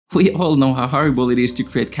We all know how horrible it is to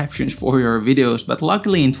create captions for your videos, but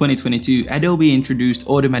luckily in 2022 Adobe introduced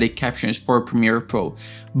automatic captions for Premiere Pro.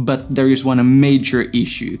 But there is one major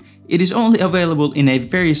issue. It is only available in a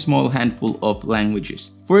very small handful of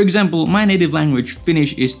languages. For example, my native language,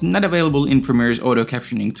 Finnish, is not available in Premiere's auto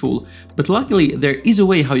captioning tool, but luckily there is a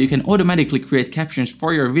way how you can automatically create captions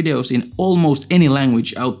for your videos in almost any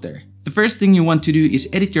language out there. The first thing you want to do is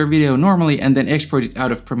edit your video normally and then export it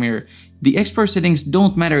out of Premiere. The export settings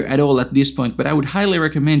don't matter at all at this point, but I would highly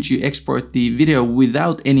recommend you export the video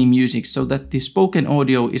without any music so that the spoken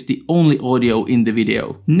audio is the only audio in the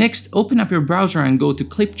video. Next, open up your browser and go to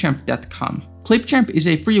clipchamp.com. Clipchamp is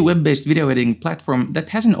a free web-based video editing platform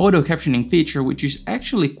that has an auto captioning feature which is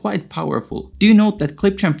actually quite powerful. Do note that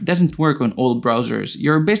Clipchamp doesn't work on all browsers.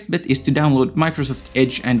 Your best bet is to download Microsoft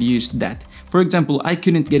Edge and use that. For example, I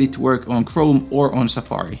couldn't get it to work on Chrome or on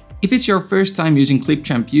Safari. If it's your first time using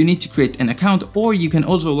Clipchamp, you need to create an account, or you can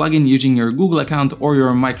also log in using your Google account or your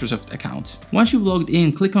Microsoft account. Once you've logged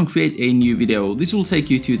in, click on Create a new video. This will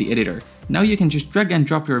take you to the editor. Now you can just drag and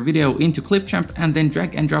drop your video into Clipchamp and then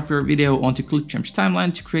drag and drop your video onto Clipchamp's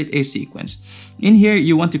timeline to create a sequence. In here,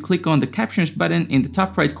 you want to click on the Captions button in the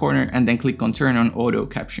top right corner and then click on Turn on Auto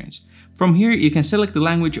Captions. From here, you can select the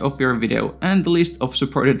language of your video, and the list of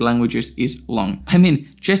supported languages is long. I mean,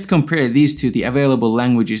 just compare these to the available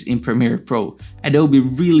languages in Premiere Pro. Adobe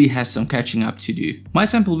really has some catching up to do. My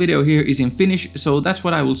sample video here is in Finnish, so that's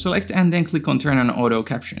what I will select and then click on Turn on Auto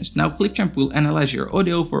Captions. Now Clipchamp will analyze your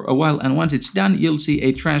audio for a while, and once it's done, you'll see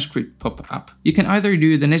a transcript pop up. You can either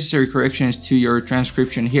do the necessary corrections to your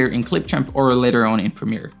transcription here in Clipchamp or later on in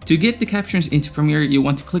Premiere. To get the captions into Premiere, you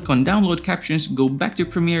want to click on Download Captions, go back to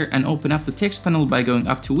Premiere and open up the text panel by going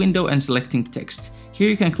up to Window and selecting Text. Here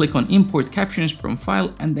you can click on Import Captions from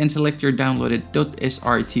File and then select your downloaded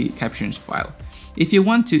 .srt captions file. If you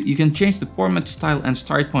want to, you can change the format, style and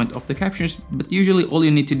start point of the captions, but usually all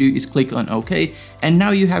you need to do is click on OK, and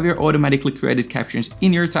now you have your automatically created captions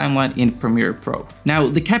in your timeline in Premiere Pro. Now,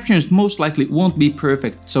 the captions most likely won't be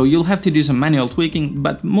perfect, so you'll have to do some manual tweaking,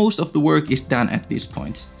 but most of the work is done at this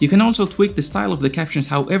point. You can also tweak the style of the captions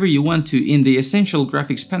however you want to in the Essential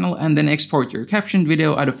Graphics panel and then export your captioned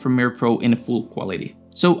video out of Premiere Pro in full quality.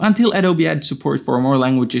 So until Adobe adds support for more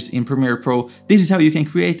languages in Premiere Pro, this is how you can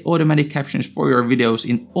create automatic captions for your videos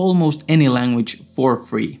in almost any language for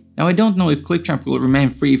free. Now I don't know if Clipchamp will remain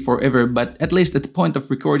free forever, but at least at the point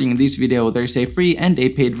of recording this video there's a free and a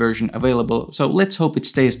paid version available, so let's hope it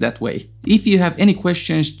stays that way. If you have any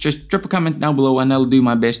questions, just drop a comment down below and I'll do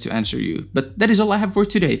my best to answer you. But that is all I have for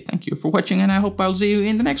today. Thank you for watching and I hope I'll see you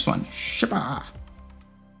in the next one. Shabba!